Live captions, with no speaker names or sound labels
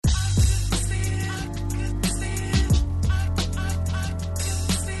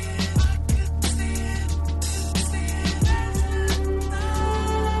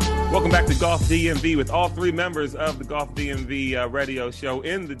Welcome back to Golf DMV with all three members of the Golf DMV radio show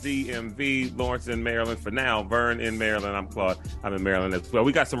in the DMV. Lawrence in Maryland for now. Vern in Maryland. I'm Claude. I'm in Maryland as well.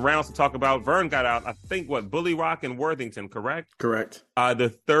 We got some rounds to talk about. Vern got out, I think, Bulle Rock and Worthington, correct? Correct.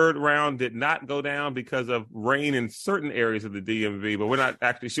 The third round did not go down because of rain in certain areas of the DMV, but we're not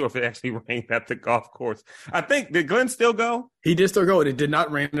actually sure if it actually rained at the golf course. I think, did Glenn still go? He did still go, and it did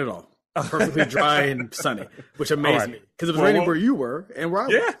not rain at all. Perfectly dry and sunny, which amazed me because it was raining where you were and where I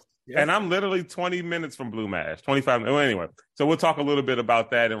was. Yeah. And I'm literally 20 minutes from Blue Mash, 25 minutes. Well, anyway, so we'll talk a little bit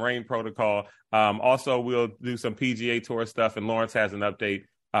about that and rain protocol. Also, we'll do some PGA Tour stuff, and Lawrence has an update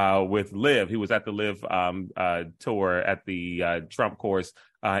with LIV. He was at the LIV tour at the Trump course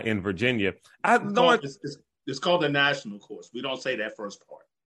in Virginia. It's called the national course. We don't say that first part.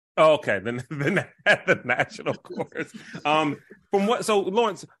 Oh, okay, then at the national course.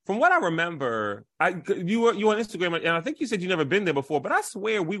 Lawrence, from what I remember, you were on Instagram, and I think you said you never been there before, but I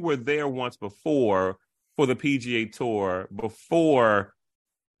swear we were there once before for the PGA Tour before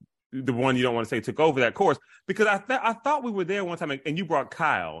the one you don't want to say took over that course, because I thought we were there one time, and you brought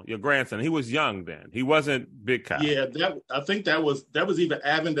Kyle, your grandson. He was young then. He wasn't big Kyle. Yeah, I think that was either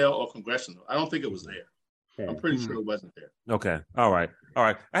Avondale or Congressional. I don't think it was there. I'm pretty sure it wasn't there. Okay. All right.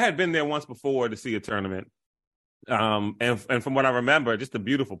 I had been there once before to see a tournament. And from what I remember, just a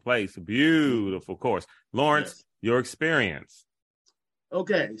beautiful place, a beautiful course. Lawrence, Your experience.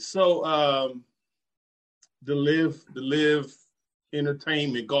 Okay. So the LIV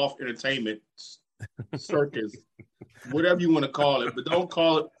entertainment, golf entertainment circus, whatever you want to call it, but don't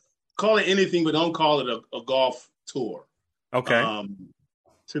call it anything, but don't call it a golf tour. Okay.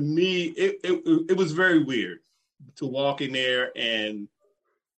 To me, it was very weird to walk in there and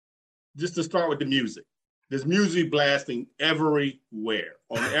just to start with the music. There's music blasting everywhere.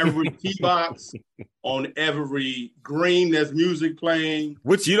 On every tee box, on every green, there's music playing.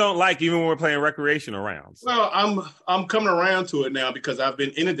 Which you don't like even when we're playing recreational rounds. Well, I'm coming around to it now because I've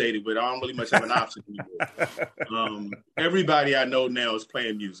been inundated with it. I don't really much have an option anymore. Everybody I know now is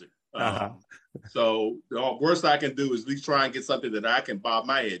playing music. So the worst I can do is at least try and get something that I can bob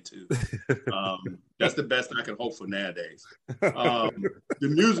my head to. That's the best I can hope for nowadays. The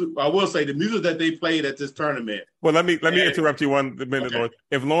music, I will say, the music that they played at this tournament. Well, let me interrupt you one minute, okay. Lawrence.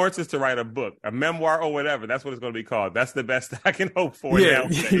 If Lawrence is to write a book, a memoir or whatever, that's what it's going to be called. That's the best I can hope for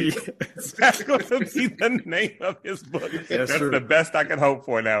nowadays. That's going to be the name of his book. That's the best I can hope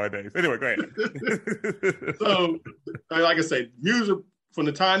for nowadays. Anyway, go ahead. So, like I say, music. From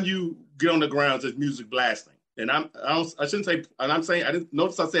the time you get on the grounds, there's music blasting, and I shouldn't say. And I'm saying I didn't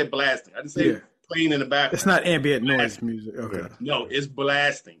notice I said blasting. I didn't say playing in the background. It's not ambient noise music. Okay. No, it's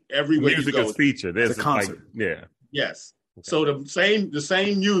blasting everywhere music you go. Is featured. There's a concert. Yes. Okay. So the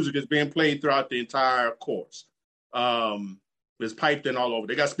same music is being played throughout the entire course. It's piped in all over.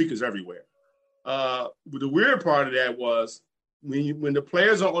 They got speakers everywhere. But the weird part of that was when the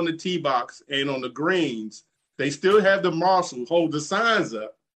players are on the tee box and on the greens. They still have the marshal hold the signs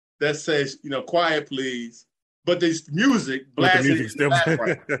up that says, quiet, please. But there's music blasting.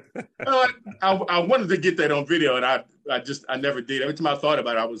 I wanted to get that on video, and I never did. Every time I thought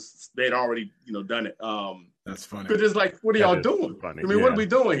about it, they'd already, done it. That's funny. But it's like, what are y'all doing? Funny. I mean, what are we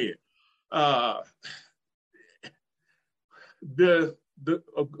doing here? Back to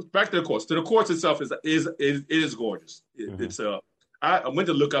the course. So the course itself is gorgeous. It's I went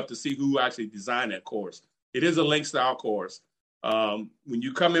to look up to see who actually designed that course. It is a link style course. When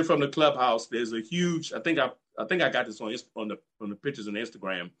you come in from the clubhouse, there's a huge. I think I got this on the pictures on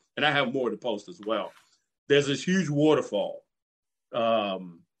Instagram, and I have more to post as well. There's this huge waterfall that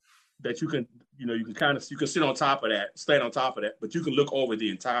you can sit on top of that, stand on top of that, but you can look over the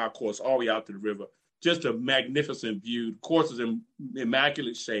entire course all the way out to the river. Just a magnificent view. The course is in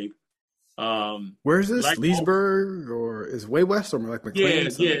immaculate shape. Where is this? Leesburg, or is way west, or like McLean?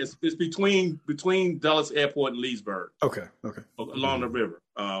 Yeah, it's between Dulles Airport and Leesburg. Okay. Along the river,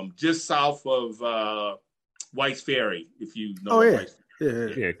 just south of White's Ferry, if you know. Oh yeah,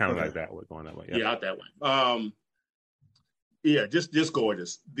 yeah, kind of like that way, going that way. Yeah, out that way. Just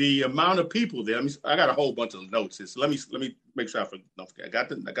gorgeous. The amount of people there. I got a whole bunch of notes here, so let me make sure I don't forget. I got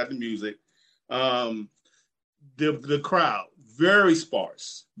the music. The crowd, very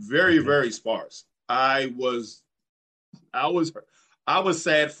sparse, very sparse. I was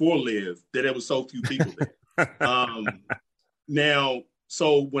sad for LIV that there was so few people there. Now,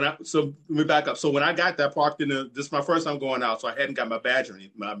 let me back up. So when I got that parked this is my first time going out, so I hadn't got my badge or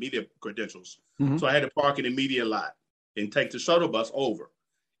my media credentials. Mm-hmm. So I had to park in the media lot and take the shuttle bus over.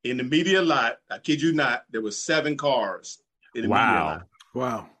 In the media lot, I kid you not, there was 7 cars in the media lot.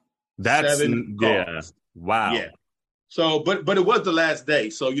 Wow. That's 7 cars. Wow. Yeah. So, but it was the last day.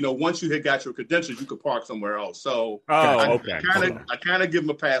 So, once you had got your credentials, you could park somewhere else. So, okay. I kind of give them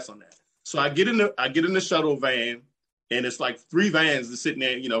a pass on that. So I get in the shuttle van, and it's like 3 vans that's sitting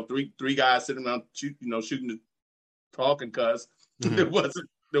there. Three guys sitting around, shooting the talking because there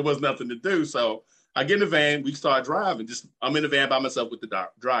was nothing to do. So I get in the van, we start driving. I'm in the van by myself with the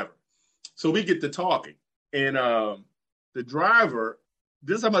driver. So we get to talking, and the driver.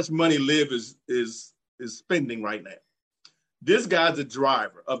 This is how much money LIV is spending right now. This guy's the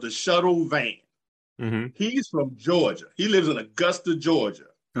driver of the shuttle van. Mm-hmm. He's from Georgia. He lives in Augusta, Georgia.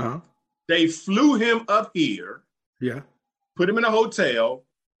 Uh-huh. They flew him up here. Yeah. Put him in a hotel,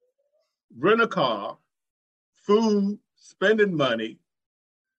 rent a car, food, spending money,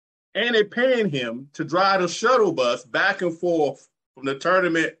 and they're paying him to drive the shuttle bus back and forth from the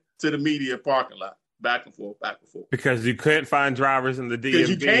tournament to the media parking lot. Back and forth. Because you couldn't find drivers in the DMV. Because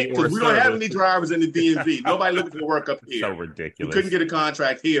you can't, because we don't have any drivers in the DMV. Nobody looking for work up here. So ridiculous. We couldn't get a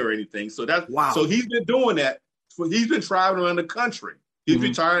contract here or anything. So that's wow. So he's been doing that. He's been traveling around the country. He's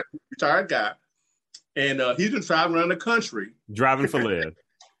retired guy, and he's been traveling around the country, driving for LIV.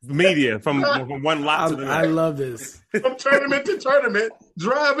 Media from one lot to the next. I love this. From tournament to tournament,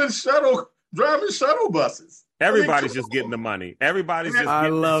 driving shuttle buses. Everybody's just getting the money. Everybody's just. I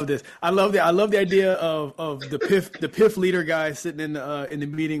love this. I love the idea of the PIF leader guy sitting in the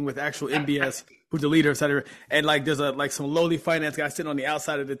meeting with actual MBS, who's the leader, etc. And like there's some lowly finance guy sitting on the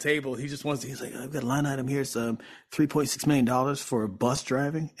outside of the table. He just wants to. He's like, I've got a line item here. It's $3.6 million for bus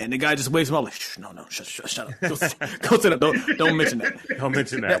driving, and the guy just waves him up like, shh, no, shut up, go sit up. Don't mention that. Don't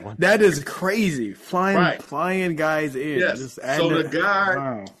mention that one. That is crazy. Flying guys in. Yes. So the guy.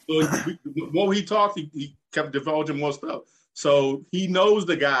 Wow. So when he talked, he kept divulging more stuff. So he knows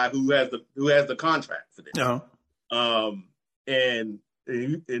the guy who has the contract for this. Uh-huh. And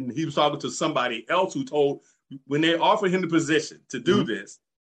he was talking to somebody else who told, when they offered him the position to do this,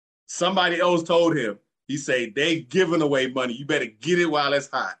 somebody else told him, he said, they giving away money. You better get it while it's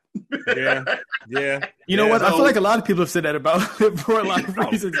hot. Yeah. You know what? I feel like a lot of people have said that about it for a lot of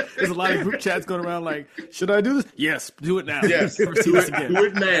reasons. There's a lot of group chats going around like, should I do this? Yes, do it now. Yes, do it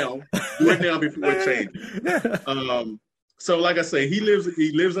now. Do it now before it changes. So like I say, he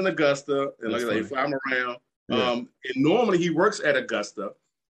lives in Augusta, and like I say, he fly him around. And normally he works at Augusta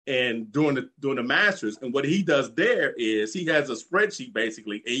and doing the Masters. And what he does there is he has a spreadsheet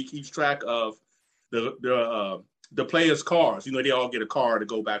basically, and he keeps track of the players' cars. They all get a car to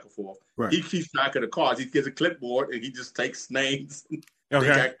go back and forth. Right. He keeps track of the cars. He gets a clipboard and he just takes names.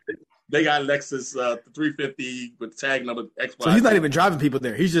 Okay. They got Lexus 350 with tag number X. So he's not even driving people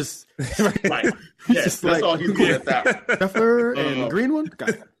there. He's just right. Yes, that's all he's doing at that. Pfeffer and the green one. Got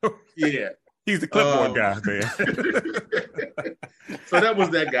it. Yeah. He's the clipboard guy, man. So that was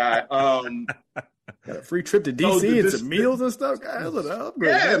that guy. Got a free trip to DC and some meals and stuff.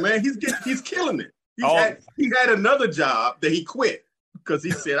 Guys, man, he's killing it. He had another job that he quit because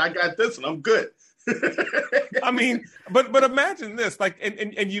he said, "I got this and I'm good." I mean, but imagine this, like,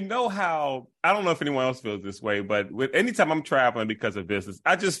 and you know how, I don't know if anyone else feels this way, but anytime I'm traveling because of business,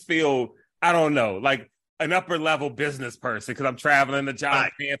 I just feel, I don't know, like an upper level business person because I'm traveling the job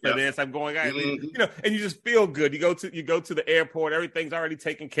paying for this. I'm going, and you just feel good. You go to the airport, everything's already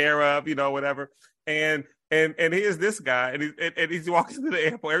taken care of, whatever. And here's this guy, and he's walking to the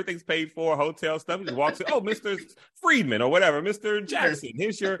airport. Everything's paid for, hotel stuff. He just walks in. Oh, Mr. Friedman or whatever, Mr. Jackson.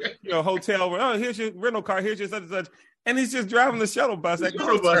 Here's your hotel. Oh, here's your rental car. Here's your such and such. And he's just driving the shuttle bus.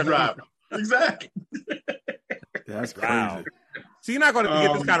 Shuttle bus driver. Exactly. That's crazy. Wow. So you're not going to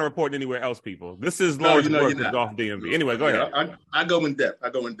get this kind of report anywhere else, people. This is Lawrence work with Golf DMV. Anyway, go ahead. I go in depth.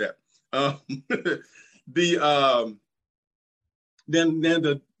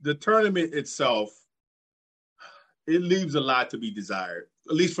 Then the tournament itself, it leaves a lot to be desired,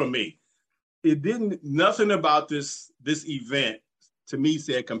 at least for me. It didn't. Nothing about this event to me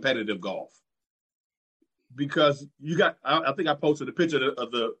said competitive golf, because you got. I think I posted a picture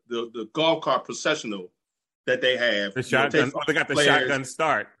of the golf cart processional that they have. The shotgun. They got the shotgun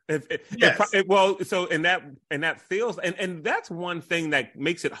start. So that feels, and that's one thing that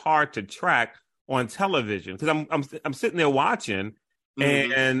makes it hard to track on television, because I'm sitting there watching.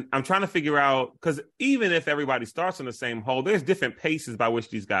 And I'm trying to figure out, because even if everybody starts on the same hole, there's different paces by which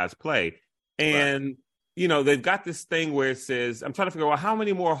these guys play. And, they've got this thing where it says, I'm trying to figure out, how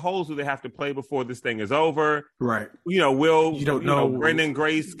many more holes do they have to play before this thing is over? Right. Will Brendan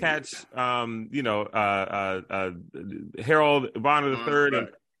Grace catch, Harold Varner III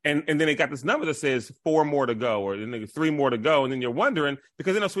And then they got this number that says 4 more to go, or then 3 more to go. And then you're wondering,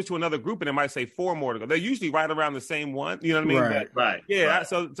 because then they'll switch to another group and it might say 4 more to go. They're usually right around the same one. You know what I mean? Right. Right. Yeah. Right.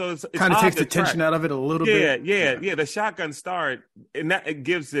 So it's kind of takes the tension out of it a little bit. Yeah. The shotgun start, and that it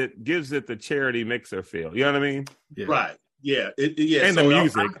gives it the charity mixer feel. You know what I mean? Yeah. Right. Yeah. And so the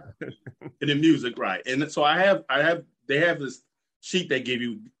music. And the music, right. And so they have this sheet they give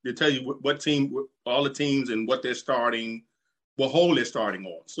you to tell you what team, all the teams and what they're starting, what hole they're starting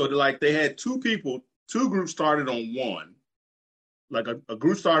on. So they had 2 groups started on 1. Like a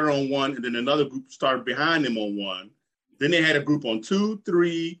group started on 1, and then another group started behind them on 1. Then they had a group on 2,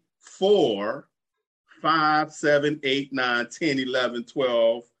 3, 4, 5, 7, 8, 9, 10, 11,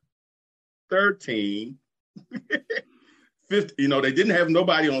 12, 13, 15. They didn't have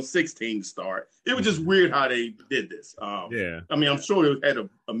nobody on 16 to start. It was just weird how they did this. I mean, I'm sure it had a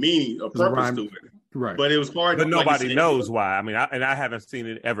meaning, a purpose to it. Right. But it was hard. But nobody knows why. I mean, I haven't seen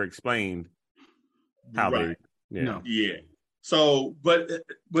it ever explained how right. they. Yeah. No. Yeah. So, but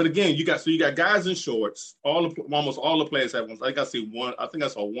again, you got guys in shorts. Almost all the players have on. I think I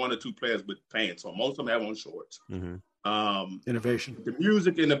saw 1 or 2 players with pants on. Most of them have on shorts. Mm-hmm. Innovation. The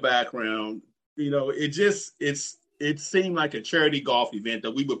music in the background. It seemed like a charity golf event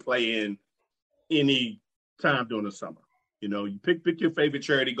that we would play in any time during the summer. You pick your favorite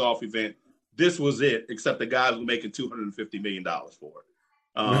charity golf event. This was it, except the guys were making $250 million for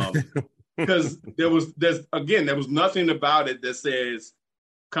it. Because there was nothing about it that says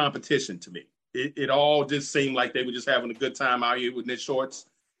competition to me. It all just seemed like they were just having a good time out here with their shorts,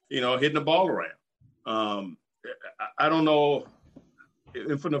 hitting the ball around. I don't know.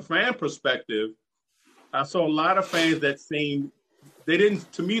 And from the fan perspective, I saw a lot of fans that they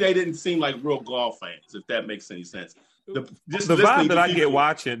didn't seem like real golf fans, if that makes any sense. The vibe that I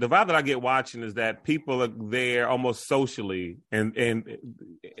get watching is that people are there almost socially and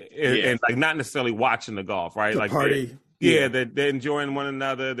like not necessarily watching the golf, right? The like party. They're enjoying one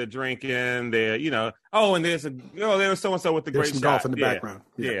another, they're dringking, and there's so and so with the great shot. Golf in the background.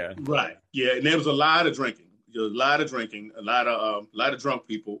 Yeah. Right. Yeah, and there was a lot of drinking. There was a lot of drunk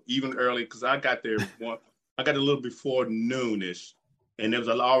people, even early, because I got there a little before noonish, and there was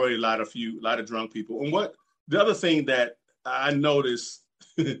already a lot of drunk people. And the other thing that I noticed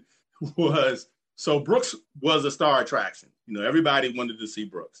was, so Brooks was a star attraction. Everybody wanted to see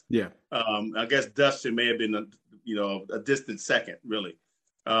Brooks. Yeah. I guess Dustin may have been a distant second, really.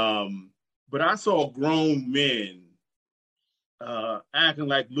 But I saw grown men acting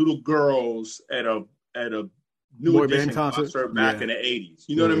like little girls at a New Edition concert back in the 80s.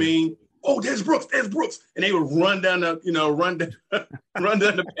 You know what I mean? Oh, there's Brooks. And they would run down the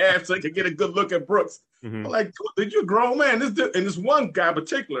path so they could get a good look at Brooks. Mm-hmm. I'm like, dude, you're a grown man. And this one guy in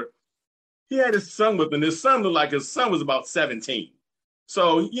particular, he had his son with him. His son looked like his son was about 17.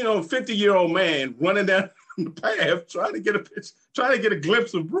 So, 50-year-old man running down the path trying to get a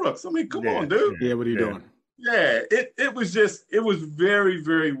glimpse of Brooks. I mean, come on, dude. Yeah, what are you doing? Yeah, it was very,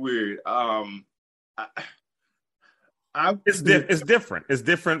 very weird. It's different. It's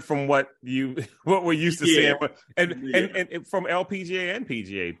different from what we're used to seeing, and from LPGA and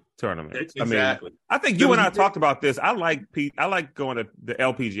PGA tournaments. Exactly. I think you and I talked about this. I like going to the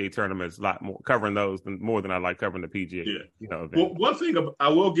LPGA tournaments a lot more, covering those more than I like covering the PGA. Yeah. Well, one thing I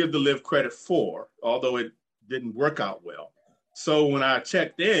will give the LIV credit for, although it didn't work out well. So when I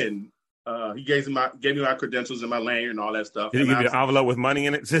checked in, he gave me my credentials and my lanyard and all that stuff. Did he give you an envelope with money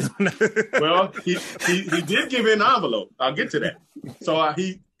in it? Well, he did give me an envelope. I'll get to that. So when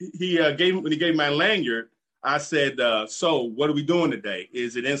he gave my lanyard, I said, so what are we doing today?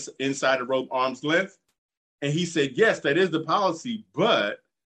 Is it inside the rope arm's length? And he said, yes, that is the policy, but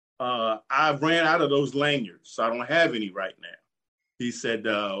I ran out of those lanyards, so I don't have any right now. He said,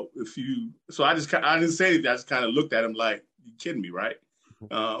 so I didn't say anything. I just kind of looked at him like, you kidding me, right?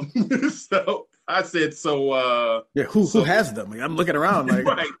 So I said, who has them? Like, I'm looking around like,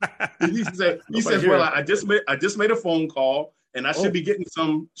 right. He said, well, I just made a phone call and I should be getting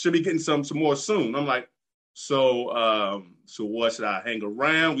some more soon. I'm like, so what, should I hang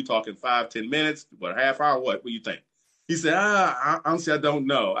around? We talking 5-10 minutes, what, a half hour? What do you think? He said, honestly, I don't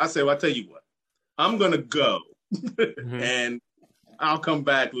know. I said, well, I'll tell you what, I'm going to go and I'll come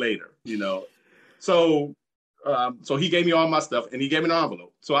back later, So he gave me all my stuff and he gave me an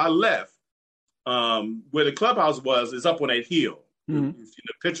envelope. So I left. Where the clubhouse was is up on that hill. Mm-hmm. You see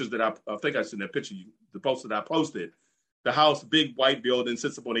the pictures that I think I seen that picture, the post that I posted. The house, big white building,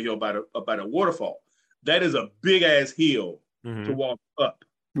 sits up on the hill by the waterfall. That is a big ass hill to walk up.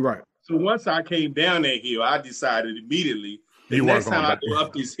 Right. So once I came down that hill, I decided immediately the next time I go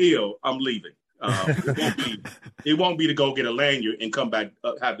up this hill, I'm leaving. It won't be to go get a lanyard and come back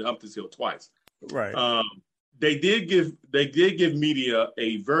have to hump this hill twice. Right. They did give media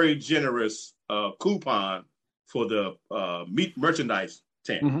a very generous coupon for the meat merchandise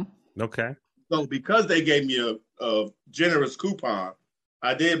tent. Mm-hmm. Okay. So because they gave me a generous coupon,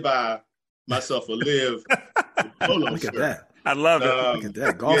 I did buy myself a LIV polo Look shirt. at that. I love it. Look at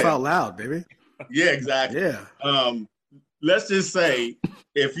that. Golf out loud, baby. Yeah, exactly. Yeah. Let's just say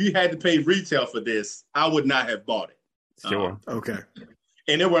if you had to pay retail for this, I would not have bought it. Sure. Okay.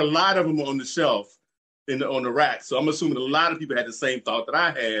 And there were a lot of them on the shelf on the rack. So I'm assuming a lot of people had the same thought that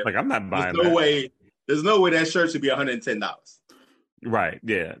I had. Like, I'm not buying that. There's no way that shirt should be $110. Right.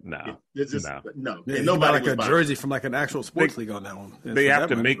 Yeah. No. It's just no. Yeah, and nobody like a jersey from like an actual sports league on that one. They have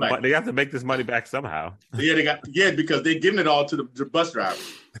to make they have to make this money back somehow. Yeah, because they're giving it all to the bus driver.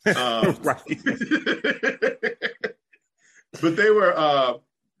 Right. But they were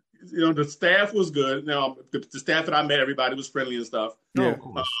the staff was good. Now the staff that I met, everybody was friendly and stuff. Yeah.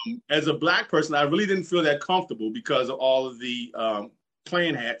 As a black person, I really didn't feel that comfortable because of all of the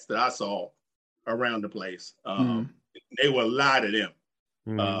playing hats that I saw around the place. They were a lot of them.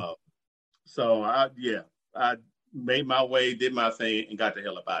 So I made my way, did my thing, and got the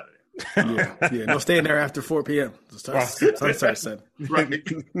hell up out of there. No staying there after 4 p.m. Sun starts setting. Right.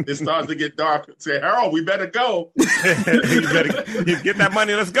 It starts to get dark. Say, Harold, we better go. You get that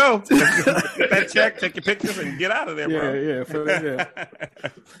money. Let's go. Get that check, take your pictures, and get out of there, bro.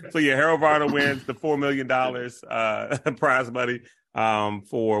 So Harold Varner wins the $4 million prize money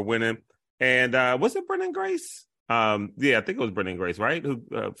for winning. And was it Brendan Grace? I think it was Brendan Grace, right? Who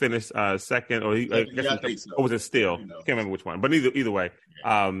finished second, or or was it Steele? Can't remember which one, but either way,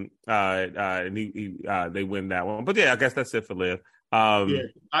 and they win that one. But I guess that's it for LIV.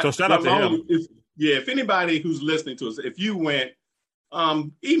 So shout out to him. If anybody who's listening to us, if you went,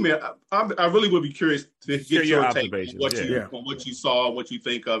 email. I really would be curious to get your take on what you saw, what you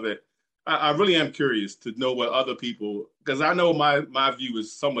think of it. I really am curious to know what other people, because I know my view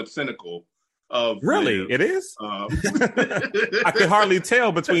is somewhat cynical. Really, it is. I could hardly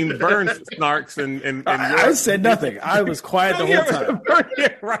tell between Vern snarks and I said nothing. I was quiet the whole time.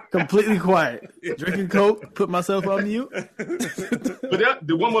 Right. Completely quiet. Drinking Coke, put myself on mute. But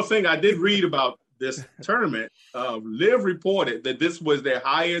the one more thing I did read about this tournament, LIV reported that this was their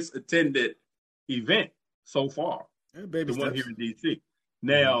highest attended event so far. The one here in DC.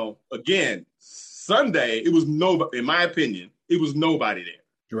 Now, again, Sunday it was nobody. In my opinion, it was nobody there.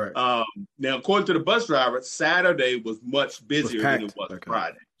 Right. Now, according to the bus driver, Saturday was much busier than it was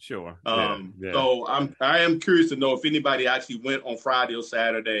Friday. Sure. So I am curious to know if anybody actually went on Friday or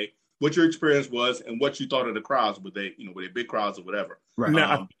Saturday, what your experience was, and what you thought of the crowds. Were they big crowds or whatever? Right.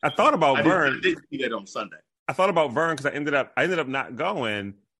 Now, I thought about Vern. I didn't see that on Sunday. I thought about Vern because I ended up not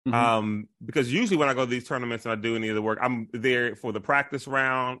going. Because usually when I go to these tournaments and I do any of the work, I'm there for the practice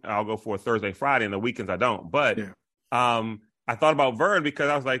round. I'll go for a Thursday, Friday, and the weekends I don't. But I thought about Vern because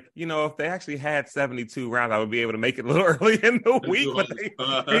I was like, if they actually had 72 rounds, I would be able to make it a little early in the week, but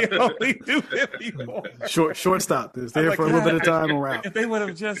they only do 54. Shortstop. It's there for a little bit of time around. If they would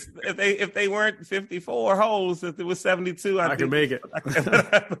have if they weren't 54 holes, if it was 72, I can make it.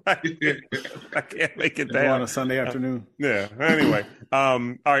 I can't make it down on a Sunday afternoon. Yeah. Anyway,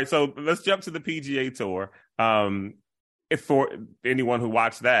 all right. So let's jump to the PGA Tour. If for anyone who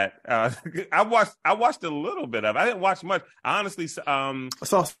watched that, I watched a little bit of it. I didn't watch much. I honestly, I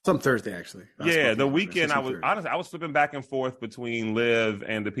saw some Thursday actually. The weekend I was flipping back and forth between LIV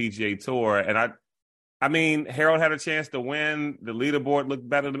and the PGA Tour, and I mean Harold had a chance to win. The leaderboard looked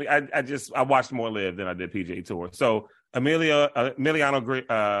better to me. I watched more LIV than I did PGA Tour. So Emiliano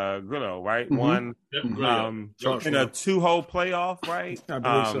Grillo, right, won in a 2-hole playoff, right? I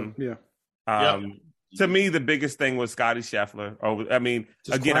believe so. Yeah. To me, the biggest thing was Scotty Scheffler.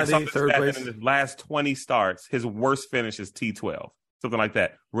 I saw third place in his last 20 starts. His worst finish is T12, something like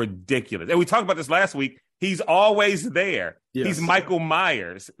that. Ridiculous. And we talked about this last week. He's always there. Yes. He's Michael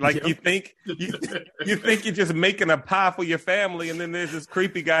Myers. You think you're just making a pie for your family, and then there's this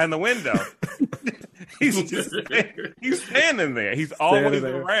creepy guy in the window. He's standing there. He's always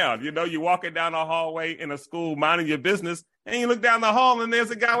around. You're walking down the hallway in a school, minding your business, and you look down the hall, and there's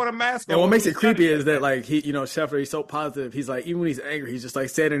a guy with a mask on. And what makes it creepy is that, Scheffler, he's so positive. He's like, even when he's angry, he's just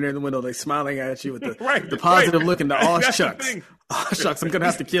standing there in the window, smiling at you with the positive look and the shucks. Oh, shucks, I'm going to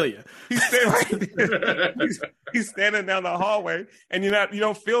have to kill you. He's standing right there. He's standing down the hallway, and you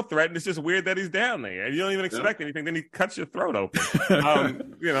don't feel threatened. It's just weird that he's down there, and you don't even expect anything. Then he cuts your throat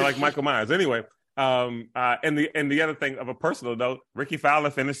open, like Michael Myers. Anyway, And the other thing of a personal note, Ricky Fowler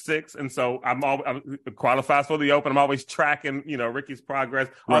finished 6th, and so I'm qualifies for the Open. I'm always tracking, Ricky's progress.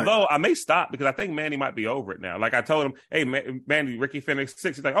 Right. Although I may stop because I think Manny might be over it now. Like I told him, hey, Manny, Ricky finished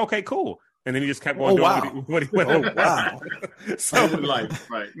 6th. He's like, okay, cool. And then he just kept going doing what he went. Oh, wow. So right.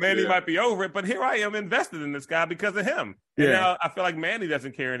 Manny might be over it, but here I am invested in this guy because of him. And now I feel like Manny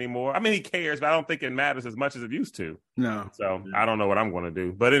doesn't care anymore. I mean, he cares, but I don't think it matters as much as it used to. No. So I don't know what I'm going to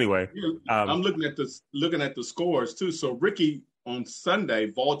do. But anyway. I'm looking at the scores, too. So Ricky on Sunday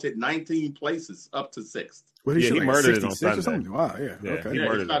vaulted 19 places up to 6th. What did he murdered it on Sunday. Wow, yeah. Okay. He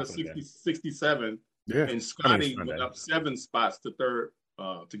got a 67. Yeah. And Scotty went up 7 spots to third.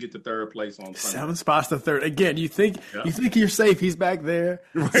 To get to third place on Sunday. 7 spots to third. Again, you think you're safe. He's back there.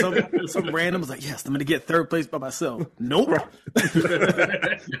 Some random's like, yes, I'm going to get third place by myself. Nope.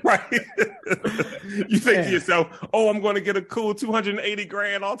 Right. You think to yourself, oh, I'm going to get a cool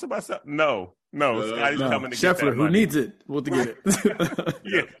 $280,000 all to myself. No, Scotty's coming to get that money. Who needs it? We'll get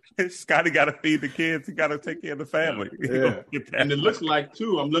it. Scotty got to feed the kids. He got to take care of the family. Yeah. And it looks like,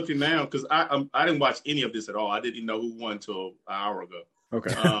 too, I'm looking now because I didn't watch any of this at all. I didn't even know who won until an hour ago.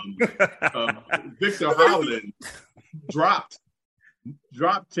 Okay. Victor Hovland dropped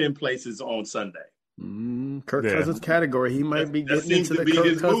 10 places on Sunday. Kirk Cousins category. He might be getting into the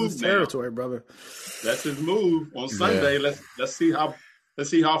Kirk Cousins territory, brother. That's his move on Sunday. Let's see how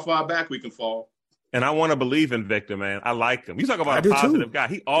far back we can fall. And I want to believe in Victor, man. I like him. You talk about a positive guy.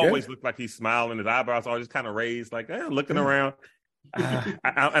 He always looked like he's smiling. His eyebrows are just kind of raised, like looking around.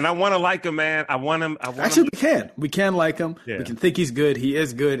 And I want to like him, man. I want him. We can like him. Yeah. We can think he's good. He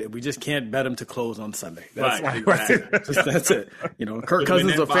is good. We just can't bet him to close on Sunday. That's that's it. Kirk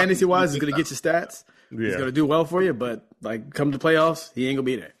Cousins, fantasy wise, is going to get you stats. Yeah. He's going to do well for you, but come to playoffs, he ain't going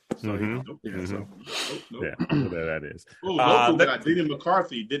to be there. So, that is. Local guy, Denny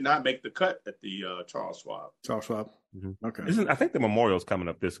McCarthy did not make the cut at the Charles Schwab. Mm-hmm. Okay. I think the Memorial's coming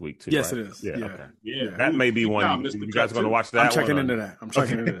up this week too. Yes, right? it is. Yeah. Okay. Yeah. That may be one. You guys are going to watch that? I'm checking into that.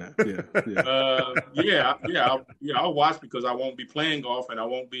 I'll watch because I won't be playing golf and I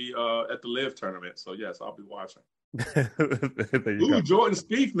won't be at the LIV tournament. So yes, I'll be watching. Jordan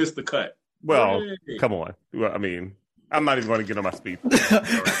Spieth missed the cut. Well, come on. Well, I mean, I'm not even going to get on my Spieth.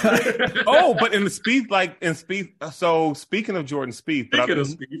 Oh, but in Spieth. So speaking of Jordan Spieth,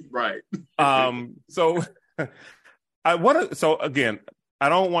 right? So again, I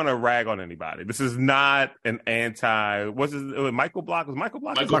don't want to rag on anybody. This is not an anti. Was it Michael Block? Was Michael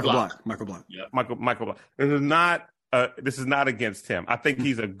Block? Michael Block. Yeah. Michael Block. This is not against him. I think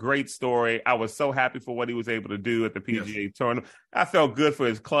he's a great story. I was so happy for what he was able to do at the PGA tournament. I felt good for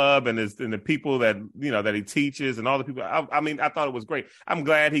his club and the people that that he teaches and all the people. I thought it was great. I'm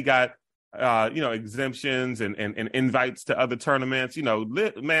glad he got exemptions and invites to other tournaments.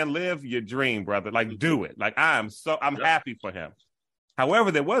 Live your dream, brother. Like, do it. Like, I'm happy for him.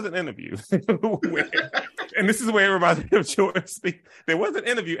 However, there was an interview, and this is where it reminds me of Jordan Spieth. There was an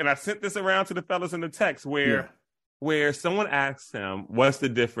interview, and I sent this around to the fellas in the text where someone asked him, what's the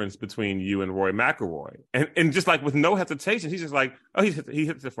difference between you and Rory McIlroy? And just like with no hesitation, he's just like, oh, he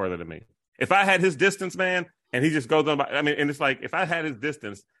hits it further than me. If I had his distance, man, and he just goes on, and it's like, if I had his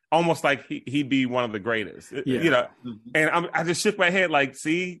distance, almost like he'd be one of the greatest, and I just shook my head like,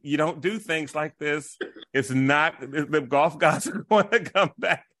 see, you don't do things like this. It's not, the golf gods are going to come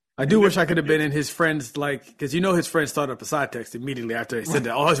back. I do wish I could have been in his friends, because his friends started up a side text immediately after they said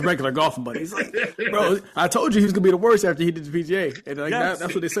that. Oh, his regular golfing buddy. He's like, bro, I told you he was going to be the worst after he did the PGA. And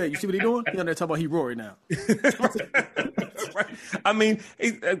that's what they say. You see what he's doing? He's on there talking about he Rory now. Right. I mean,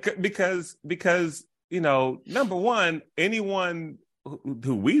 because number one, anyone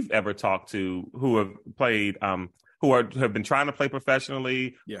who we've ever talked to who have played, have been trying to play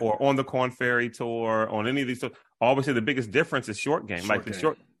professionally or on the Korn Ferry Tour, on any of these tours, always say the biggest difference is short game.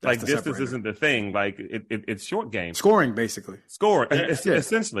 Distance isn't the thing. Like it's short game. Scoring, basically.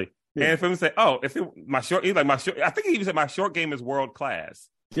 Essentially. Yeah. And if we say, I think he even said my short game is world class.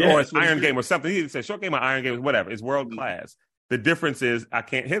 Yeah, or it's iron game or something. He said short game or iron game is whatever. It's world class. The difference is I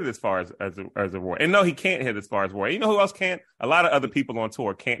can't hit it as far as a Rory. And no, he can't hit as far as Rory. You know who else can't? A lot of other people on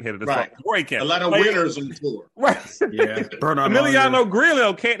tour can't hit it as far as Rory can. A lot of winners on tour. Right. Yeah. Emiliano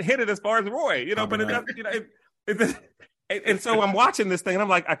Grillo can't hit it as far as Rory. But it doesn't, and so I'm watching this thing and I'm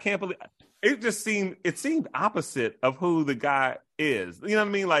like, I can't believe it seemed opposite of who the guy is. You know what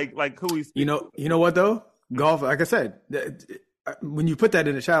I mean? Like who he's You know what though? Golf, like I said, when you put that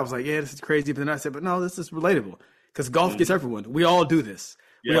in the chat, I was like, yeah, this is crazy. But then I said, but no, this is relatable. Because golf gets everyone. We all do this.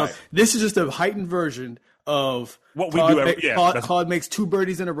 Yeah. This is just a heightened version of what we do. Claude makes 2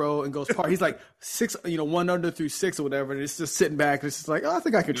 birdies in a row and goes par. He's like 6, 1 under through 6 or whatever. And it's just sitting back. And it's just like, I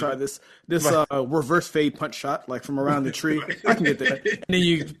think I could try this reverse fade punch shot, like from around the tree. I can get that. And then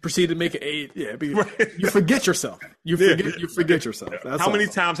you proceed to make it 8. Yeah, you forget yourself. You forget yourself. That's How many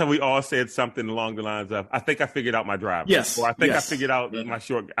times have we all said something along the lines of, I think I figured out my driver. Yes. Or I think I figured out my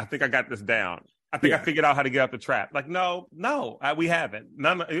short. I think I got this down. I think I figured out how to get out the trap. Like, no, we haven't.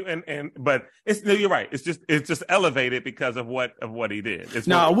 But you're right. It's just elevated because of what he did.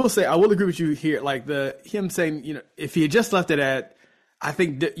 I will agree with you here. Like him saying, if he had just left it at, I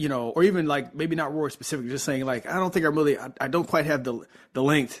think that, or even like maybe not Rory specifically, just saying like, I don't think I don't quite have the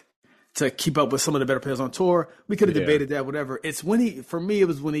length to keep up with some of the better players on tour. We could have debated that, whatever. It's for me, it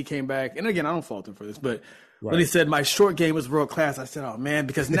was when he came back. And again, I don't fault him for this, but when he said my short game was world class, I said, oh man,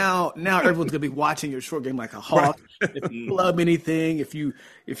 because now everyone's gonna be watching your short game like a hawk. Right. If you club anything, if your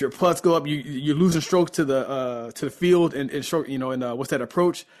putts go up, you're losing strokes to the field and short, and what's that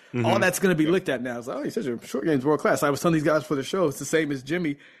approach? Mm-hmm. All that's gonna be looked at now. It's like, oh, he says your short game's world class. I was telling these guys for the show, it's the same as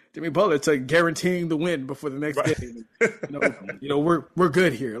Jimmy Butler. It's like guaranteeing the win before the next game. We're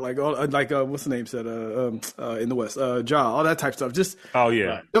good here. Like what's the name said in the West, Ja, all that type of stuff. Just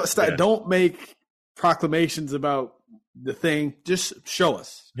don't make proclamations about the thing. Just show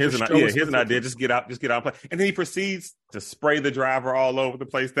us. Here's an idea. Just get out and play. And then he proceeds to spray the driver all over the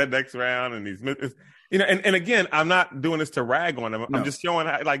place that next round. And and again, I'm not doing this to rag on him. No. I'm just showing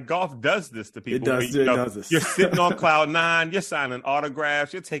how, like, golf does this to people. It does this. You're sitting on cloud 9. You're signing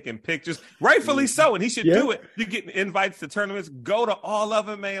autographs. You're taking pictures. Rightfully so. And he should do it. You're getting invites to tournaments. Go to all of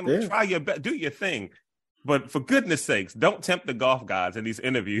them, man. Try your best. Do your thing. But for goodness sakes, don't tempt the golf gods in these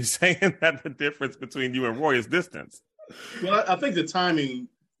interviews saying that the difference between you and Roy is distance. Well, I think the timing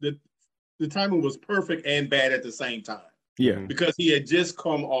was perfect and bad at the same time. Yeah. Because he had just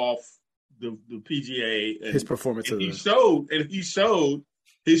come off the PGA. And, his performance. And he showed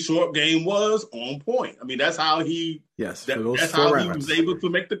his short game was on point. I mean, that's how he was able to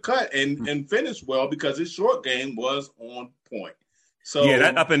make the cut and finish well, because his short game was on point. So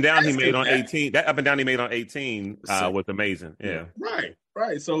that up and down he made on 18. That up and down he made on 18 was amazing. Yeah.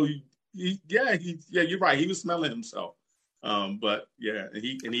 Right. So you're right. He was smelling himself. But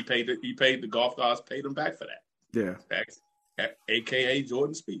he paid the golf gods paid him back for that. Yeah. AKA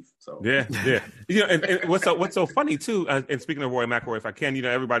Jordan Spieth. So yeah. And what's so funny too. And speaking of Roy McIlroy, if I can,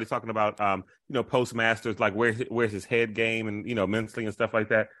 everybody's talking about postmasters, like where's his head game and mentally and stuff like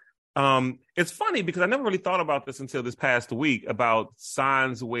that. It's funny because I never really thought about this until this past week about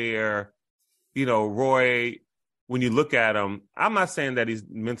signs where, Roy, when you look at him, I'm not saying that he's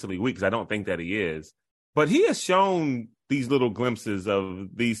mentally weak, because I don't think that he is, but he has shown these little glimpses of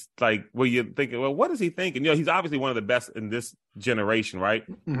these, like, where you're thinking, well, what is he thinking? He's obviously one of the best in this generation, right?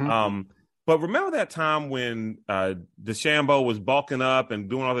 Mm-hmm. But remember that time when DeChambeau was bulking up and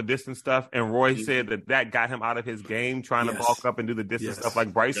doing all the distance stuff, and Roy said that got him out of his game, trying to bulk up and do the distance stuff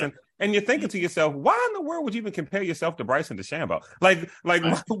like Bryson? Yeah. And you're thinking to yourself, why in the world would you even compare yourself to Bryson DeChambeau?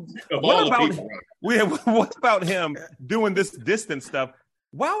 What about him doing this distance stuff?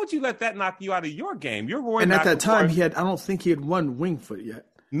 Why would you let that knock you out of your game? You're Roy. And at that time, I don't think he had won Winged Foot yet.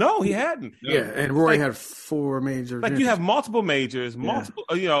 No, he hadn't. Yeah, and Rory had 4 majors. Like, you have multiple majors,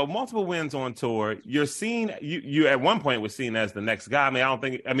 multiple wins on tour. You're seen. You at one point was seen as the next guy.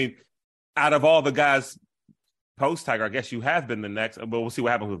 I mean, out of all the guys post Tiger, I guess you have been the next. But we'll see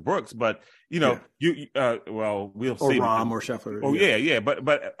what happens with Brooks. But we'll see. Or Rahm or Scheffler. Oh yeah.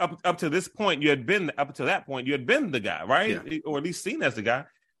 But up to this point, you had been the guy, right? Yeah. Or at least seen as the guy.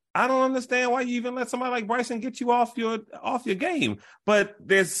 I don't understand why you even let somebody like Bryson get you off your game. But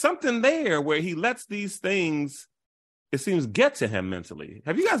there's something there where he lets these things, it seems, get to him mentally.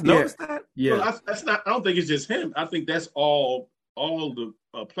 Have you guys noticed that? Yeah. Well, that's not. I don't think it's just him. I think that's all the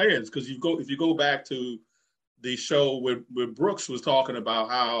players. Because if you go back to the show where Brooks was talking about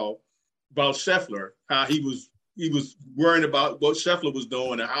Scheffler, how he was worrying about what Scheffler was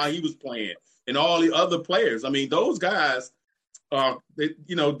doing and how he was playing, and all the other players. I mean, those guys.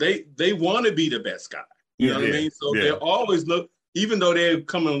 They want to be the best guy. You know what I mean? So they always look, even though they're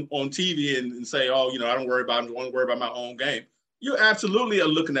coming on TV and say, I don't worry about him, I want to worry about my own game. You absolutely are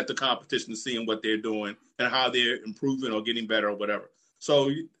looking at the competition and seeing what they're doing and how they're improving or getting better or whatever. So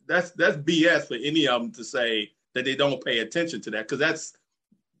that's BS for any of them to say that they don't pay attention to that, because that's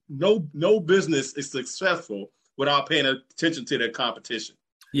no business is successful without paying attention to their competition.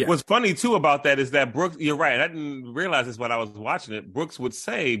 Yeah. What's funny too about that is that Brooks, you're right. I didn't realize this when I was watching it. Brooks would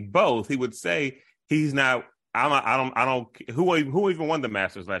say both. He would say he's not. Who even won the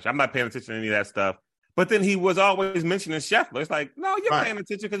Masters last year? I'm not paying attention to any of that stuff. But then he was always mentioning Scheffler. It's like, no, you're paying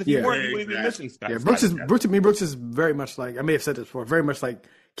attention because if you weren't, you wouldn't even mention Scott. Yeah, Brooks is very much like, I may have said this before, very much like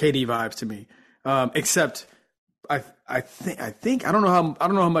KD vibes to me. Except I think I don't know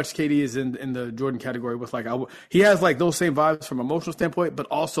how much KD is in the Jordan category with like he has like those same vibes from an emotional standpoint, but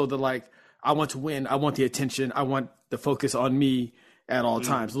also the like, I want to win, I want the attention, I want the focus on me at all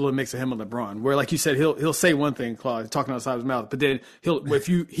times. A little mix of him and LeBron, where like you said, he'll say one thing, Claude, talking outside his mouth, but then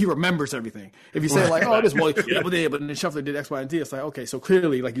he remembers everything. If you say like, oh, this boy, but then Scheffler did X, Y, and Z, it's like, okay, so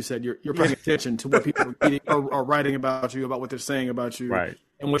clearly, like you said, you're paying attention to what people are writing about you, about what they're saying about you, right,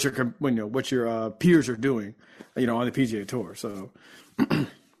 and what your peers are doing, on the PGA Tour. So,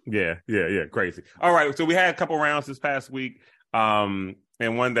 yeah, crazy. All right, so we had a couple rounds this past week, and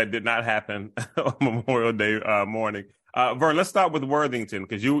one that did not happen on Memorial Day morning. Vern, let's start with Worthington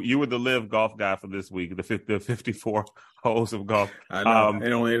because you were the LIV Golf guy for this week, the 54 holes of golf. I know.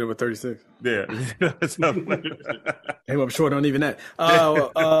 They only ended with 36. Yeah. Came up short on even that.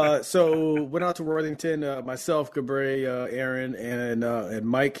 So went out to Worthington, myself, Gabriel, Aaron, and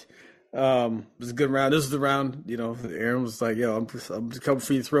Mike. It was a good round. This was the round, Aaron was like, yo, I'm just coming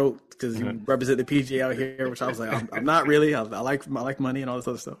for your throat because you represent the PGA out here, which I was like, I'm not really. I like money and all this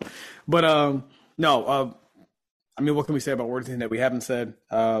other stuff. But no. I mean, what can we say about Worthington that we haven't said?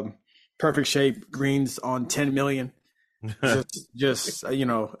 Perfect shape, greens on 10 million. just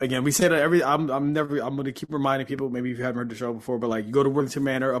again, we say that I'm going to keep reminding people, maybe if you haven't heard the show before, but like you go to Worthington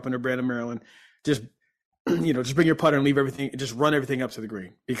Manor up in Brandon, Maryland, just bring your putter and leave everything, just run everything up to the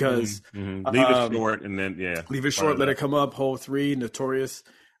green because leave it short and then leave it short, let it come up. Hole 3, notorious.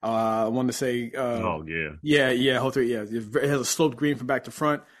 I want to say, hole 3, yeah, it has a sloped green from back to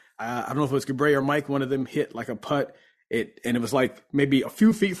front. I don't know if it was Gabriel or Mike. One of them hit like a putt. And it was like maybe a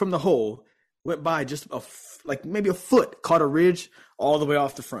few feet from the hole, went by just maybe a foot, caught a ridge all the way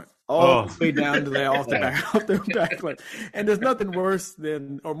off the front, all the way down to off the back. And there's nothing worse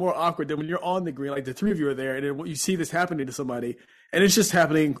or more awkward than when you're on the green, like the three of you are there, and then you see this happening to somebody, and it's just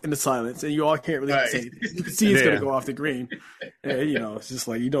happening in the silence, and you all can't really say anything. You can see it's going to go off the green. And, it's just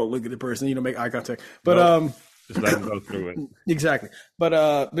like you don't look at the person, you don't make eye contact. But just let them go through it. Exactly.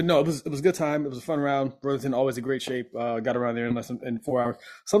 But no, it was a good time. It was a fun round. Worthington always in great shape. Got around there in less than 4 hours.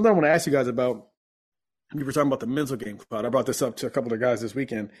 Something I want to ask you guys about, you were talking about the mental game, Cloud. I brought this up to a couple of guys this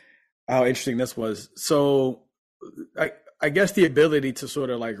weekend, how interesting this was. So I guess the ability to sort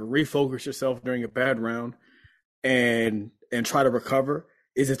of like refocus yourself during a bad round and try to recover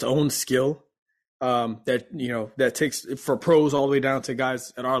is its own skill. That takes for pros all the way down to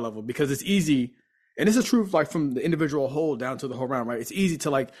guys at our level, because it's easy. And this is true, like from the individual hole down to the whole round, right? It's easy to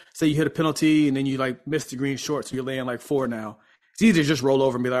like say you hit a penalty and then you like miss the green short, so you're laying like 4 now. It's easy to just roll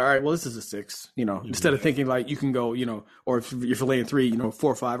over and be like, all right, well, this is a 6, instead of thinking like you can go, or if you're laying 3, 4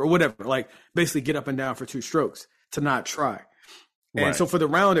 or 5 or whatever, like basically get up and down for 2 strokes to not try. Right. And so for the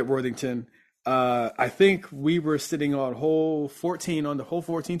round at Worthington, I think we were sitting on hole 14 on the hole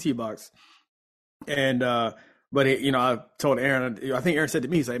 14 tee box, and but I told Aaron, I think Aaron said to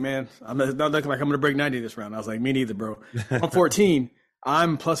me, he's like, man, I'm not looking like I'm going to break 90 this round. I was like, me neither, bro. I'm 14.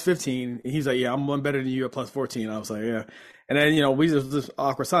 I'm plus 15. And he's like, yeah, I'm one better than you at plus 14. I was like, yeah. And then, we just this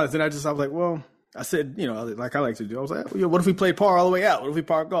awkward silence. Then I was like, well, I said, like I like to do. I was like, what if we played par all the way out? What if we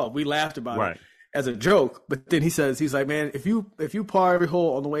par golf? We laughed about it as a joke. But then he's like, man, if you par every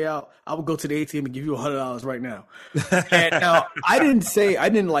hole on the way out, I would go to the ATM and give you $100 right now. And now we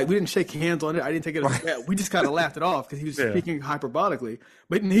didn't shake hands on it. I didn't take it as a bet. We just kind of laughed it off because he was speaking hyperbolically.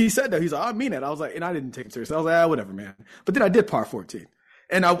 But he said that, he's like, I mean it. I was like, and I didn't take it seriously. I was like, whatever, man. But then I did par 14.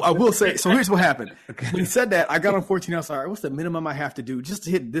 And I will say, so here's what happened. When he said that, I got on 14. I was like, all right, what's the minimum I have to do just to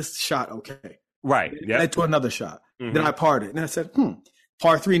hit this shot? Okay. Right. Yeah. Led to another shot. Mm-hmm. Then I parred it. And then I said,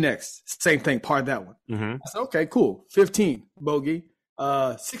 par 3 next. Same thing, par that one. Mm-hmm. I said, okay, cool. 15, bogey.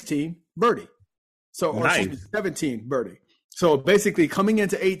 16, birdie. So, nice. 17, birdie. So basically coming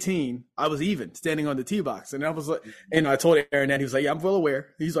into 18, I was even standing on the tee box. And I was like, and I told Aaron that, he was like, yeah, I'm well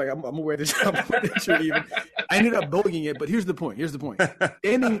aware. He's like, I'm aware that you're even. I ended up bogeying it, but here's the point.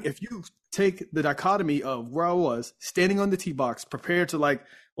 Standing, if you take the dichotomy of where I was, standing on the tee box, prepared to like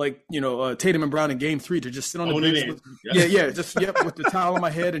Tatum and Brown in game 3 to just sit on the bench with the towel on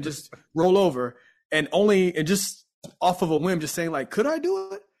my head and just roll over and just off of a whim, just saying like, could I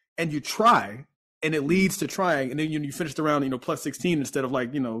do it? And you try, and it leads to trying, and then you finish the round, plus 16 instead of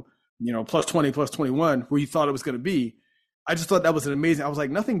like, plus 20, plus 21, where you thought it was going to be. I just thought that was an amazing. I was like,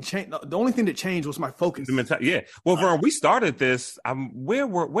 nothing changed. The only thing that changed was my focus. Yeah. Well, Vern, we started this. Where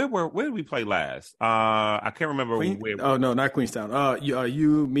did we play last? I can't remember where. Oh no, not Queenstown.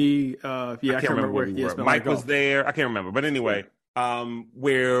 You, me. I can't remember where we were. Mike was there. I can't remember. But anyway,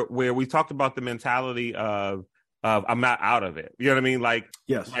 where we talked about the mentality of I'm not out of it. You know what I mean? Like,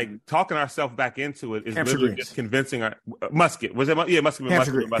 yes, like talking ourselves back into it is Hampshire literally greens. just convincing our musket. Was it? Yeah, musket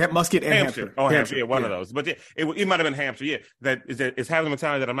and Hampshire. Oh, Hampshire. Yeah, one of those. But yeah, it might have been Hampshire. Yeah, it's having the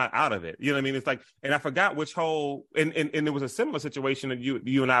mentality that I'm not out of it. You know what I mean? It's like, and I forgot which hole. And there was a similar situation that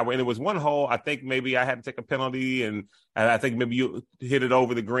you and I were in. It was one hole. I think maybe I had to take a penalty, and I think maybe you hit it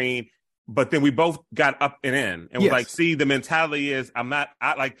over the green. But then we both got up and in, and was like, see, the mentality is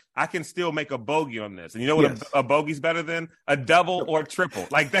I can still make a bogey on this. And you know what a bogey's better than? A double or a triple.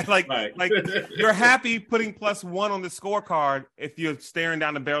 Like that, like you're happy putting +1 on the scorecard if you're staring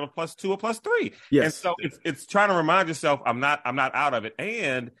down the barrel of +2 or +3. Yes. And so it's trying to remind yourself, I'm not out of it.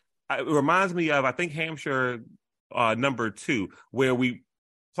 And it reminds me of, I think, Hampshire number 2, where we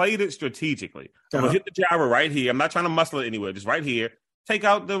played it strategically. I'm gonna hit the driver right here. I'm not trying to muscle it anywhere, just right here. Take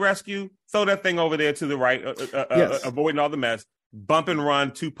out the rescue, throw that thing over there to the right, avoiding all the mess, bump and run,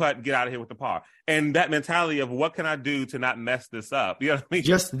 2-putt, get out of here with the par. And that mentality of what can I do to not mess this up? You know what I mean?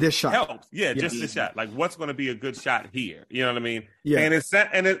 Just this shot. Helps. Yeah, just this shot. Like, what's going to be a good shot here? You know what I mean? Yeah.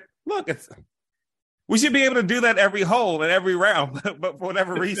 And we should be able to do that every hole and every round, but for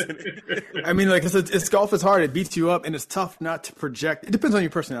whatever reason. I mean, like it's golf is hard. It beats you up, and it's tough not to project. It depends on your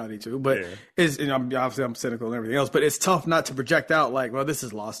personality too, but obviously I'm cynical and everything else, but it's tough not to project out like, well, this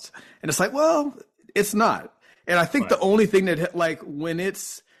is lost. And it's like, well, it's not. And I think the only thing that, like, when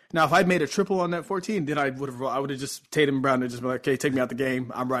it's, now, if I'd made a triple on that 14, then I would have just Tatum Brown and just been like, okay, take me out the game.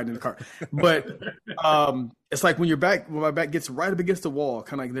 I'm riding in the car. But it's like when my back gets right up against the wall,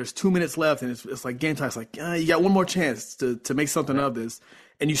 kind of like there's 2 minutes left, and it's like game time. It's like, you got one more chance to make something of this.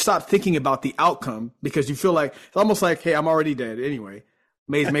 And you stop thinking about the outcome because you feel like, it's almost like, hey, I'm already dead anyway.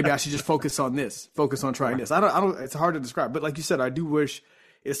 Maybe I should just focus on trying this. I don't, it's hard to describe. But like you said, I do wish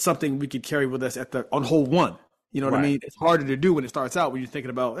it's something we could carry with us on hole 1. You know what I mean? It's harder to do when it starts out when you're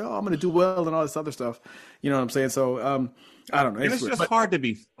thinking about, I'm going to do well and all this other stuff. You know what I'm saying? So I don't know. It's just hard to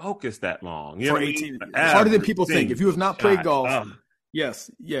be focused that long. You know what I mean? Harder than people think. If you have not played golf, yes,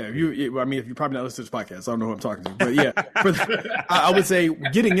 yeah. If you're probably not listening to this podcast, I don't know who I'm talking to, but yeah, I would say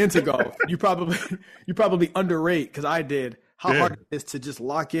getting into golf, you probably underrate, because I did, how hard it is to just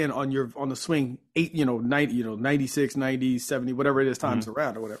lock in on the swing 90, 96, 90, 70, whatever it is times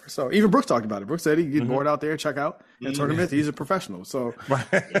around or whatever. So even Brooks talked about it. Brooks said he get bored out there, check out in tournaments. He's a professional. So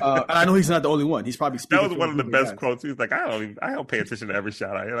and I know he's not the only one. He's probably speaking. That was one of the best quotes. He was like, I don't pay attention to every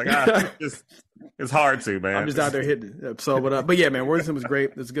shot. It's hard to, man. I'm just out there hitting it. So, but yeah, man, Worthington was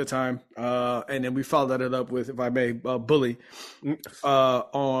great. It was a good time. And then we followed it up with, if I may, Bulle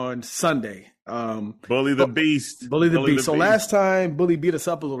on Sunday. Bully the Beast. Bully the Beast. So last time Bulle beat us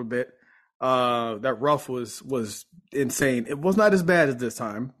up a little bit. That rough was insane. It was not as bad as this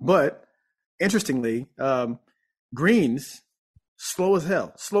time, but interestingly, greens slow as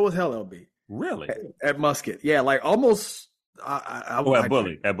hell, LB. Really? At Musket, yeah, like almost. At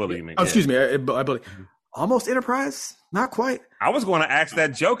Bulle, you mean? Excuse me, at Bulle. Almost Enterprise, not quite. I was going to ask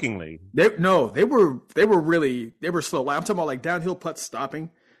that jokingly. They were slow. Like, I'm talking about like downhill putts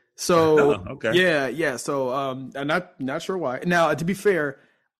stopping. So okay. Yeah. So I'm not sure why. Now, to be fair,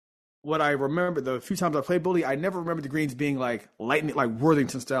 what I remember, the few times I played Bulle, I never remember the greens being like lightning, like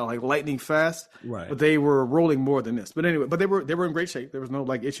Worthington style, like lightning fast. Right. But they were rolling more than this. But anyway, they were in great shape. There was no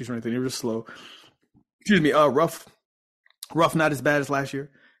like issues or anything. They were just slow. Excuse me. Rough, not as bad as last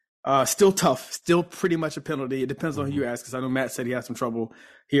year. Still tough. Still pretty much a penalty. It depends on who you ask, because I know Matt said he had some trouble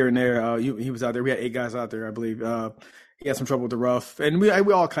here and there. He was out there. We had 8 guys out there, I believe. He had some trouble with the rough, and we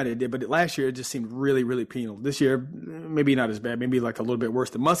all kind of did. But last year it just seemed really, really penal. This year, maybe not as bad. Maybe like a little bit worse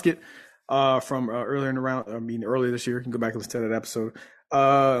than Musket from earlier in the round. I mean, earlier this year. You can go back and listen to that episode.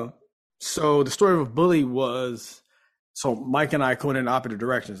 So the story of Bulle was, so Mike and I going in opposite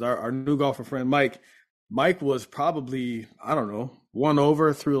directions. Our new golfer friend Mike was probably, I don't know, 1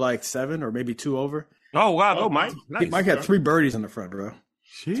 over through like 7 or maybe 2 over. Oh wow! Oh, Mike, nice. Mike had 3 birdies in the front, bro.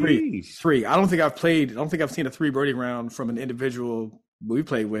 Jeez. Three. I don't think I've seen a 3 birdie round from an individual we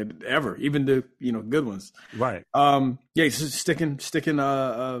played with ever, even the good ones. Right. Yeah, he's sticking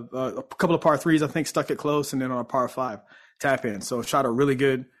a couple of par 3s. I think stuck it close, and then on a par 5 tap in. So shot a really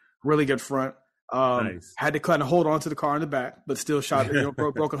good front. Nice. Had to kind of hold on to the car in the back, but still shot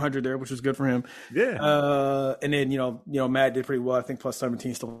broke 100 there, which was good for him. Yeah. And then Matt did pretty well. I think plus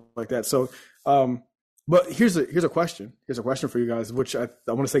 17, stuff like that. So. But here's a question. Here's a question for you guys, which I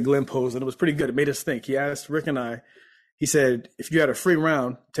want to say Glenn posed, and it was pretty good. It made us think. He asked Rick and I, he said, if you had a free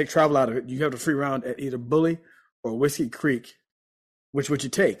round, take travel out of it, you have a free round at either Bulle or Whiskey Creek, which would you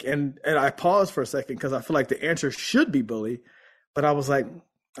take? And I paused for a second because I feel like the answer should be Bulle, but I was like,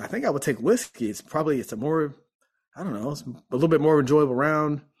 I think I would take Whiskey. It's a more I don't know, it's a little bit more enjoyable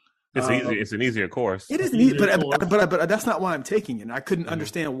round. It's easy. It's an easier course. It is neat, but that's not why I'm taking it. I couldn't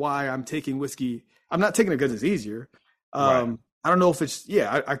understand why I'm taking whiskey. I'm not taking it because it's easier. Right. I don't know if it's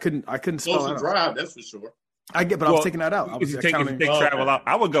I couldn't spell Close it to out. Drive, that's for sure. I get, but I was taking that out. I If was you take counting. travel out,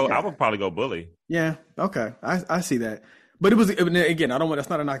 I would probably go Bulle. Yeah, okay, I see that. But again, I don't want. That's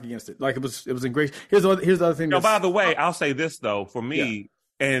not a knock against it. Like it was in great. Here's the other thing. By the way, I'll say this though. For me,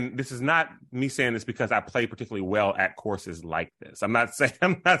 and this is not me saying this because I play particularly well at courses like this. I'm not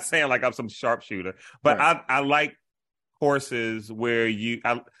saying like I'm some sharpshooter, but right. I like courses where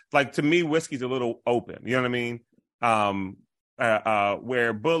to me, whiskey's a little open. You know what I mean?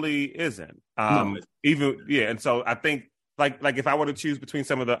 Where Bulle isn't. And so I think like if I were to choose between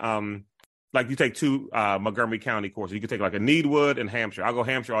some of the like you take two Montgomery County courses, you could take like a Needwood and Hampshire. I'll go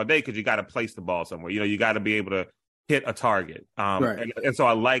Hampshire all day because you got to place the ball somewhere. You got to be able to hit a target. Right. And so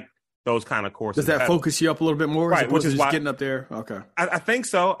I like those kind of courses. Does that focus you up a little bit more? Right. Which is just getting up there. Okay. I think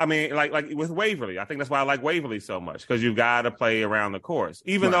so. I mean, like with Waverly, I think that's why I like Waverly so much because you've got to play around the course.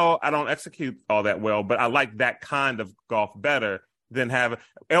 Even though I don't execute all that well, but I like that kind of golf better than have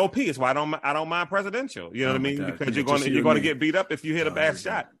LP. It's why I don't mind Presidential. You know what I mean? Because you're going to get beat up if you hit a bad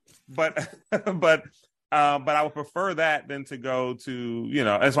shot. But I would prefer that than to go to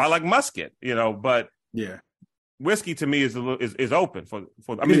and so I like Musket. But whiskey to me is open for.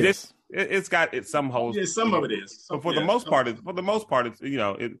 I mean, it's got some holes. Yeah, some of it is. But for the most part, it's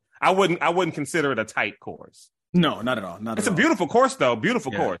I wouldn't consider it a tight course. No, not at all. It's a beautiful course, though.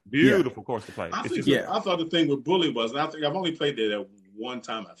 Beautiful course to play. I thought the thing with Bulle was, and I think I've only played there at one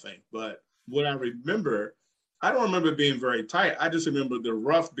time, I think. But what I remember, I don't remember it being very tight. I just remember the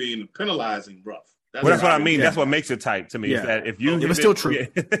rough being penalizing rough. That's what I mean. Yeah. That's what makes it tight to me. Yeah. Is that if you it was still true.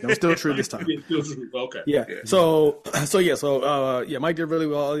 It was still true this time. Okay. Yeah. So Mike did really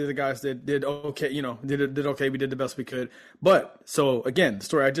well. All the other guys did okay. Did okay. We did the best we could. But so again, the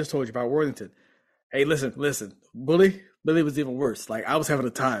story I just told you about Worthington. Hey, listen. Bulle was even worse. Like I was having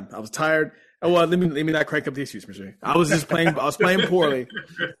a time. I was tired. Oh well, let me not crank up the issues, Michelle. I was playing poorly.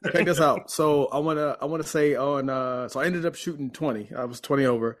 Check this out. So I wanna say so I ended up shooting 20. I was 20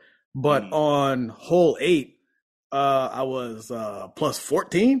 over. But on hole 8, I was plus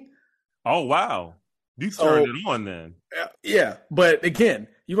 14. Oh wow. You turned it on then. Yeah. But again,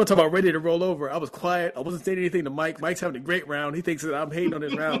 you want to talk about ready to roll over. I was quiet. I wasn't saying anything to Mike. Mike's having a great round. He thinks that I'm hating on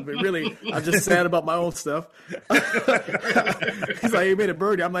his round, but really, I'm just sad about my own stuff. He's like, he made a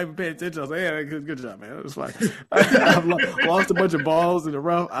birdie. I'm not even paying attention. I was like, yeah, good job, man. It was fine. I've lost a bunch of balls in the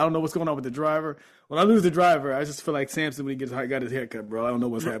rough. I don't know what's going on with the driver. When I lose the driver, I just feel like Samson when he got his haircut, bro. I don't know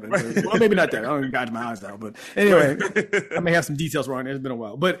what's happening. Well, maybe not that. I don't even got my eyes now. But anyway, I may have some details wrong. It's been a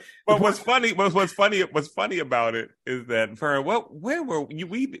while. But what's funny about it is that Vern, where were you?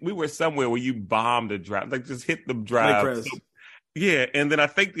 We were somewhere where you bombed the drive, like just hit the drive. So, and then I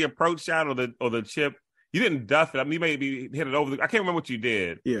think the approach shot or the chip, you didn't duff it. I mean, you maybe hit it over. I can't remember what you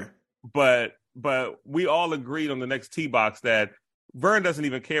did. Yeah, but we all agreed on the next tee box that Vern doesn't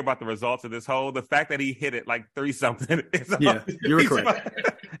even care about the results of this hole. The fact that he hit it like 3-something. You were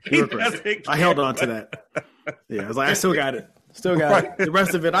correct. I held on to that. Yeah, I was like, I still got it. Still got it. The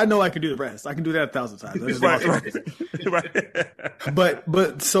rest of it, I know I can do the rest. I can do that 1,000 times. Right.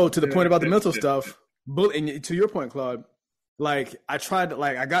 But so to the point about the mental stuff, and to your point, Claude, like I tried to,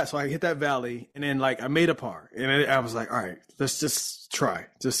 like I hit that valley and then like I made a par and I was like, all right, let's just try,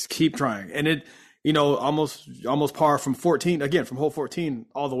 just keep trying. And it, almost par from 14, again, from hole 14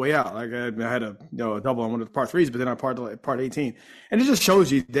 all the way out. Like I had a double on one of the par 3s, but then I par 18. And it just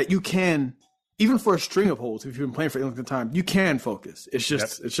shows you that you can, even for a string of holes, if you've been playing for a long time, you can focus. It's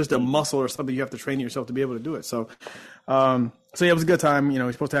just a muscle or something you have to train yourself to be able to do it. So, it was a good time.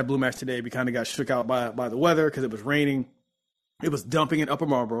 We're supposed to have Blue Match today. We kind of got shook out by the weather because it was raining. It was dumping in Upper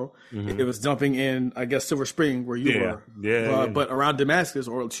Marlboro. Mm-hmm. It was dumping in, I guess, Silver Spring where you were. Yeah. But around Damascus,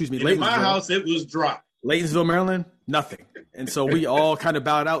 Laytonsville. In my house, it was dry. Laytonsville, Maryland, nothing. And so we all kind of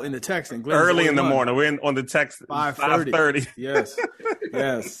bowed out in the text. And Glenn's early in the morning, we're on the text 5:30. Yes.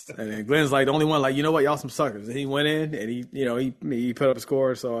 And then Glenn's like the only one, like, you know what, y'all some suckers. And he went in and he put up a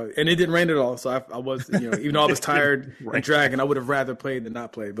score. So and it didn't rain at all. So I was, even though I was tired and dragging, I would have rather played than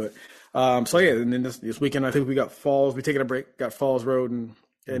not played. But and then this weekend I think we got Falls. We taking a break. Got Falls Road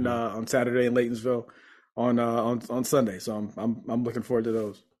and on Saturday in Laytonsville on Sunday. So I'm looking forward to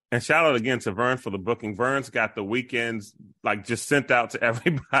those. And shout out again to Vern for the booking. Vern's got the weekends like just sent out to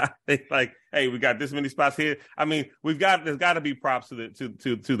everybody. Like, hey, we got this many spots here. I mean, there's got to be props to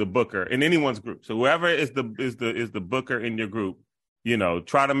the booker in anyone's group. So whoever is the booker in your group,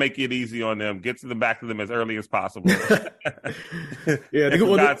 try to make it easy on them. Get to the back of them as early as possible. Yeah, and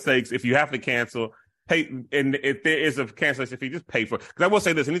for God's sakes, if you have to cancel, pay, and if there is a cancellation fee, just pay for it. Because I will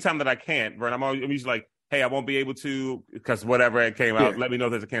say this: anytime that I can't, Vern, I'm usually like, hey, I won't be able to because whatever it came out. Let me know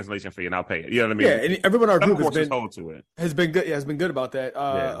if there's a cancellation fee, and I'll pay it. You know what I mean? Yeah, and everyone in our group has been good. Yeah, has been good about that.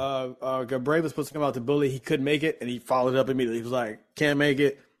 Gabriel was supposed to come out to Bulle. He couldn't make it, and he followed up immediately. He was like, "Can't make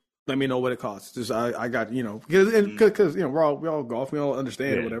it. Let me know what it costs." Just I got because we all golf, we all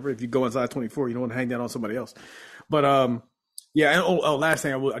understand or whatever. If you go inside 24, you don't want to hang that on somebody else. But yeah. And last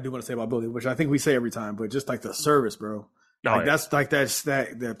thing I do want to say about Bulle, which I think we say every time, but just like the service, bro. That's like that's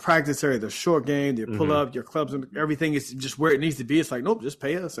the practice area, the short game, the pull up, your clubs, and everything is just where it needs to be. It's like, nope, just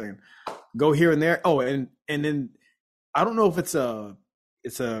pay us and go here and there. Oh, and then I don't know if it's a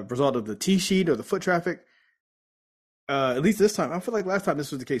result of the tee sheet or the foot traffic. At least this time, I feel like last time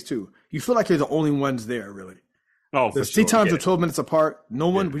this was the case too. You feel like you're the only ones there, really. Oh, the tee times are 12 minutes apart. No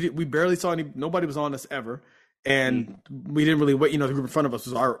one, we barely saw nobody was on us ever, and we didn't really wait. The group in front of us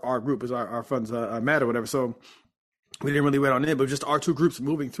was our group, was our friends Matt or whatever. So. We didn't really wait on it, but just our two groups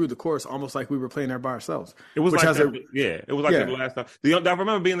moving through the course, almost like we were playing there by ourselves. It was that the last time. I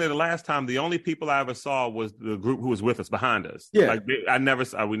remember being there the last time. The only people I ever saw was the group who was with us behind us. Yeah,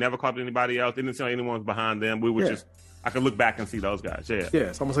 we never caught anybody else. Didn't see anyone was behind them. We were just. I could look back and see those guys. Yeah,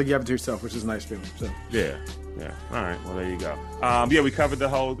 it's almost like you have it to yourself, which is a nice feeling. So. Yeah. All right. Well, there you go. We covered the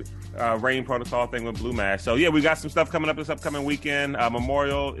whole rain protocol thing with Blue Mash. So we got some stuff coming up this upcoming weekend.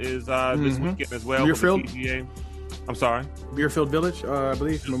 Memorial is this weekend as well. Muirfield? With the PGA. I'm sorry. Muirfield Village, I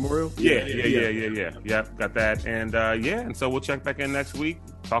believe, Memorial. Yeah. Got that. And and so we'll check back in next week.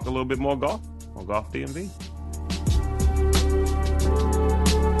 Talk a little bit more golf on Golf DMV.